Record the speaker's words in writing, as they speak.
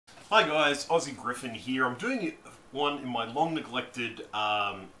Hi guys, Aussie Griffin here. I'm doing one in my long-neglected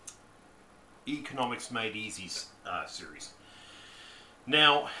Economics Made Easy series.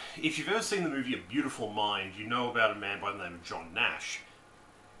 Now, if you've ever seen the movie A Beautiful Mind, you know about a man by the name of John Nash.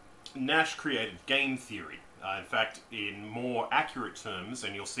 Nash created game theory. In fact, in more accurate terms,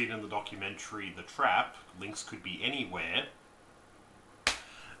 and you'll see it in the documentary The Trap, links could be anywhere,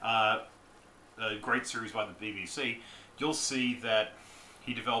 a great series by the BBC, you'll see that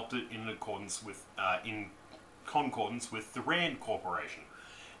he developed it in concordance with the Rand Corporation.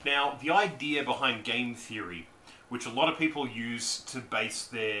 Now, the idea behind game theory, which a lot of people use to base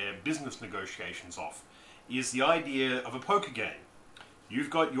their business negotiations off, is the idea of a poker game.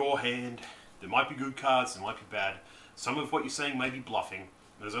 You've got your hand, there might be good cards, there might be bad, some of what you're saying may be bluffing,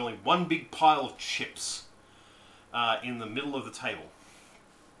 there's only one big pile of chips in the middle of the table,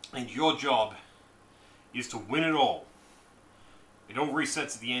 and your job is to win it all. It all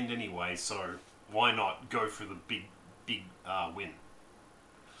resets at the end anyway, so why not go for the big win?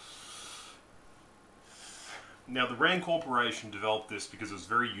 Now, the Rand Corporation developed this because it was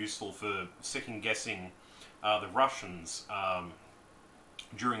very useful for second-guessing the Russians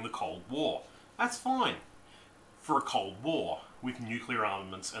during the Cold War. That's fine for a Cold War with nuclear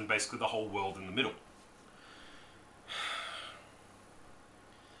armaments and basically the whole world in the middle.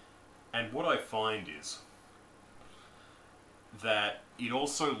 And what I find is that it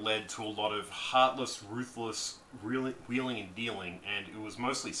also led to a lot of heartless, ruthless wheeling and dealing, and it was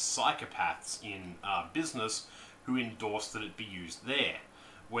mostly psychopaths in business who endorsed that it be used there,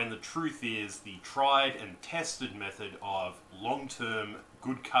 when the truth is the tried and tested method of long-term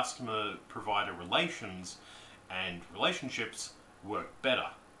good customer-provider relations and relationships work better.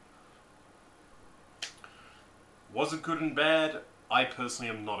 Was it good and bad? I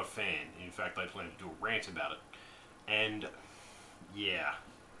personally am not a fan. In fact, I plan to do a rant about it. And yeah,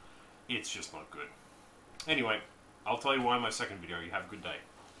 it's just not good. Anyway, I'll tell you why in my second video. You have a good day.